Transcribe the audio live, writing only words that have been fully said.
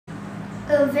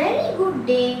A very good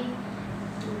day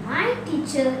to my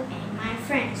teacher and my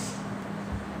friends.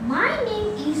 My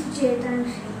name is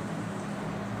Thanushree.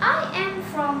 I am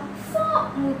from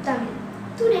Tamil.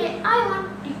 Today I want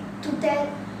to tell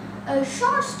a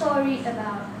short story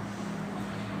about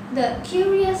the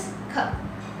curious cup.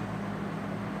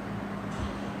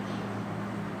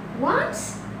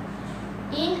 Once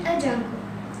in a jungle,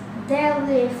 there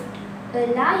lived a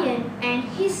lion and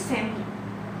his family.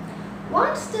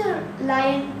 Once the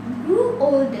lion grew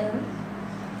older,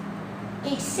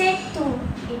 it said to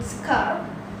its cub,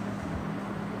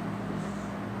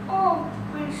 "Oh,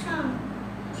 my son,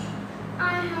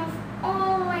 I have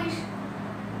always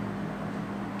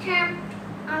kept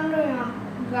under your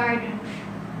guidance,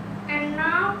 and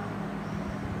now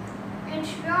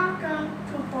it's your turn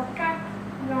to protect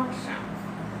yourself.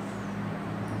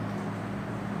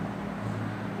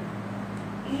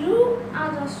 You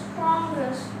are the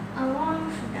strongest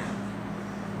amongst them,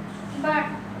 but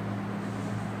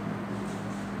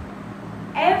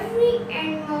every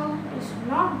animal is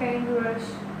not dangerous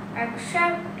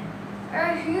except a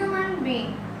human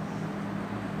being."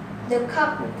 The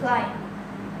cub replied,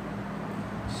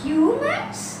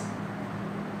 "Humans?"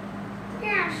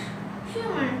 "Yes,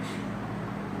 humans.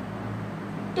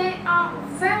 They are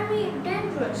very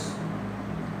dangerous."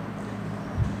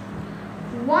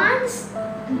 Once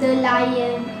the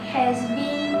lion has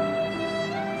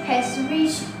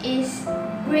reached its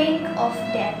brink of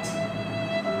death,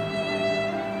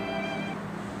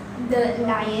 the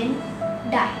lion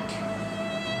died.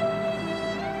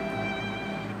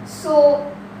 So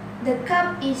the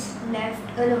cub is left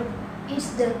alone. It's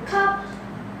the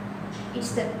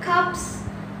cub's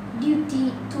duty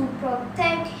to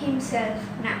protect himself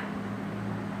now.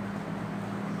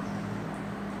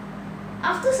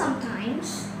 After some time,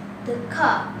 the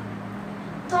cub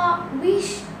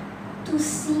wished to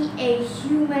see a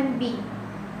human being.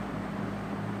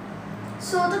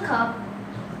 So the cub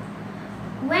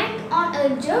went on a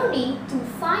journey to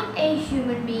find a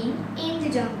human being in the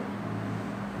jungle.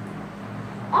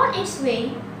 On its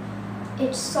way,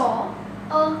 it saw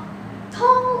a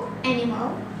tall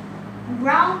animal,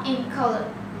 brown in color.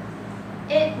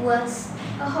 It was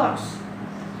a horse.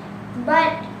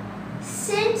 But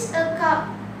since a cub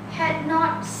had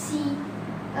not seen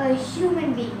a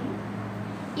human being,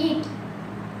 it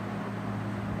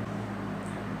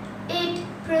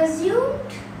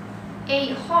presumed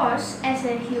a horse as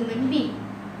a human being.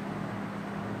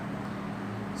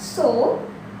 So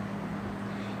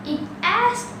it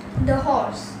asked the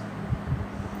horse,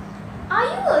 "Are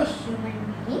you a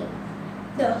human being?"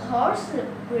 The horse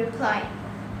replied,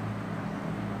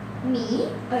 "Me,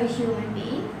 a human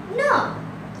being? No,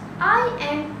 I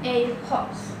am a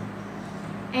horse,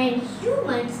 and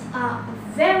humans are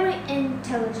very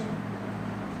intelligent.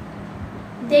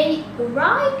 They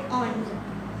ride on me."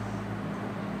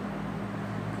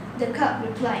 The cub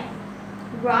replied,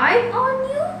 "Ride on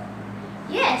you?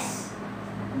 Yes,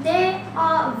 they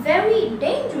are very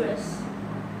dangerous."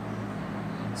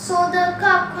 So the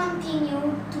cub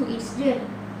continued to its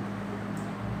journey.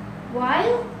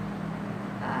 While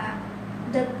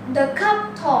the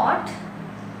cub thought,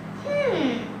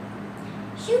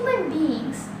 human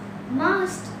beings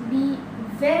must be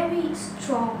very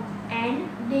strong and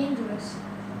dangerous.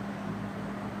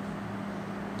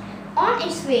 On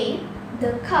its way,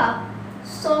 the cub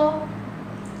saw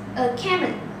a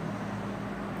camel.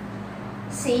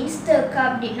 Since the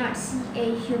cub did not see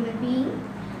a human being,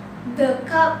 the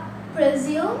cub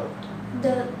presumed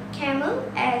the camel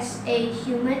as a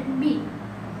human being.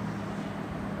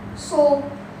 So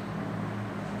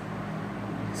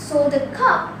the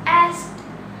cub asked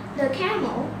the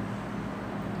camel,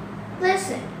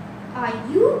 "Listen, are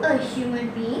you a human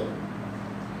being?"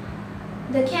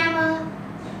 The camel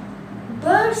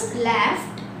burst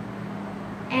laughed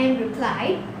and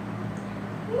replied,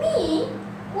 "Me?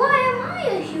 Why am I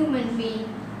a human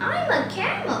being? I'm a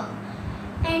camel,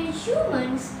 and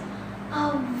humans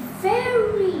are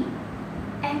very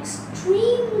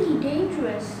extremely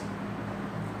dangerous.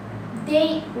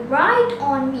 They ride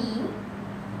on me,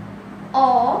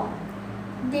 or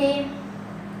they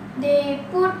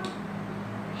put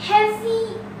heavy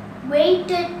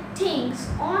weighted things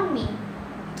on me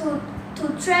to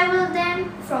travel them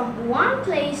from one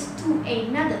place to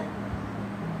another."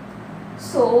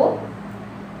 So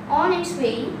on its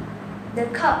way, the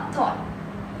cub thought,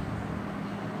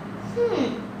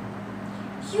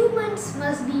 humans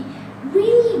must be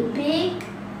really big,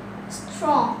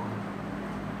 strong,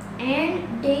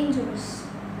 and dangerous.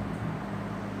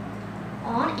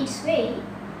 On its way,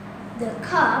 the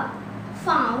cub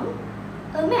found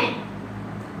a man.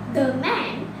 The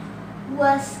man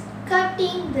was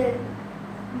cutting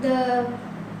the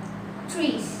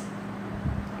trees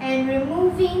and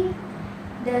removing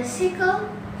the sickle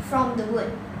from the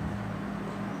wood.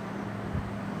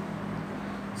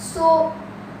 So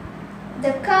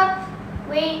the cub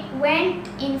went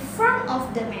in front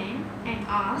of the man and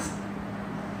asked,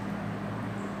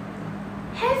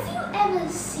 "Have you ever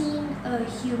seen a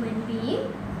human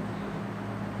being?"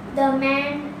 The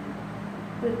man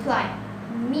replied,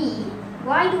 "Me?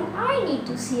 Why do I need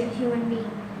to see a human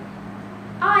being?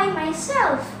 I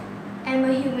myself am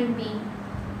a human being."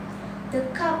 The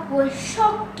cub was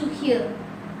shocked to hear.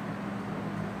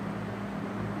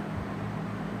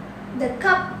 The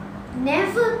cub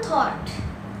never thought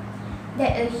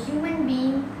that a human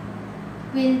being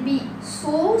will be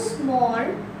so small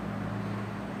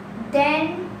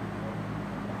than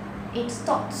its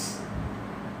thoughts.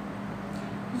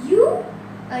 "You,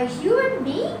 a human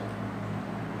being?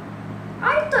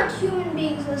 I thought human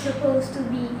beings were supposed to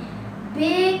be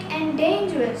big and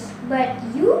dangerous, but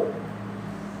you?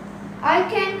 I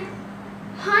can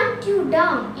hunt you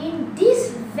down in this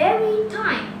very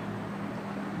time."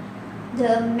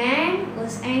 The man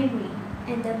was angry,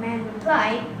 and the man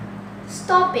replied,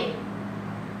 "Stop it.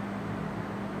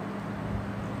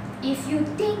 If you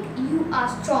think you are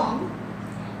strong,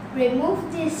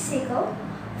 remove this sickle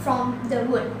from the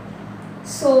wood."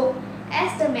 So,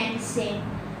 as the man said,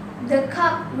 the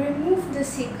cub removed the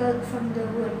sickle from the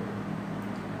wood.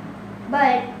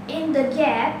 But in the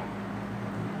gap,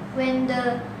 when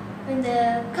the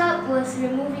cub was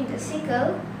removing the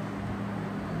sickle,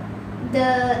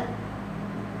 the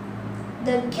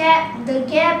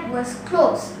gap was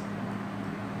closed.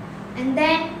 And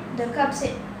then the cub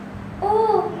said,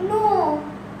 "Oh no,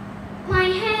 my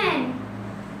hand,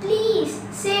 please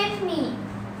save me."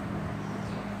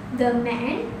 The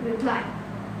man replied,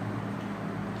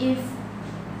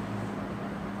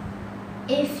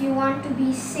 If you want to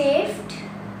be saved,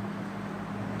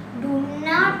 do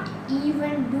not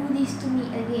even do this to me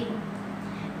again."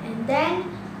 And then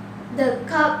the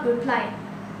cub replied,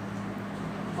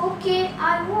 "Okay,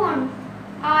 I won't.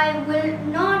 I will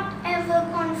not ever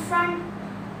confront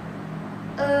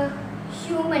a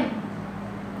human."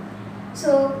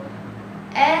 So,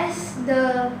 as the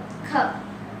cub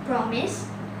promised,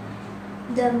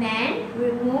 the man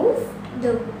removed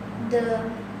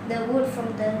the wood from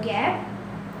the gap,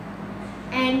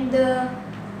 and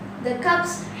the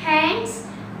cub's hands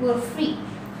were free.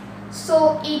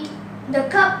 So the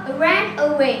cub ran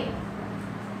away.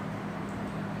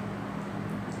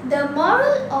 The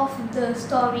moral of the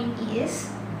story is,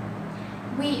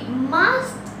 we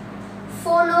must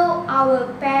follow our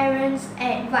parents'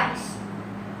 advice.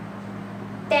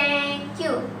 Thank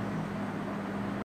you.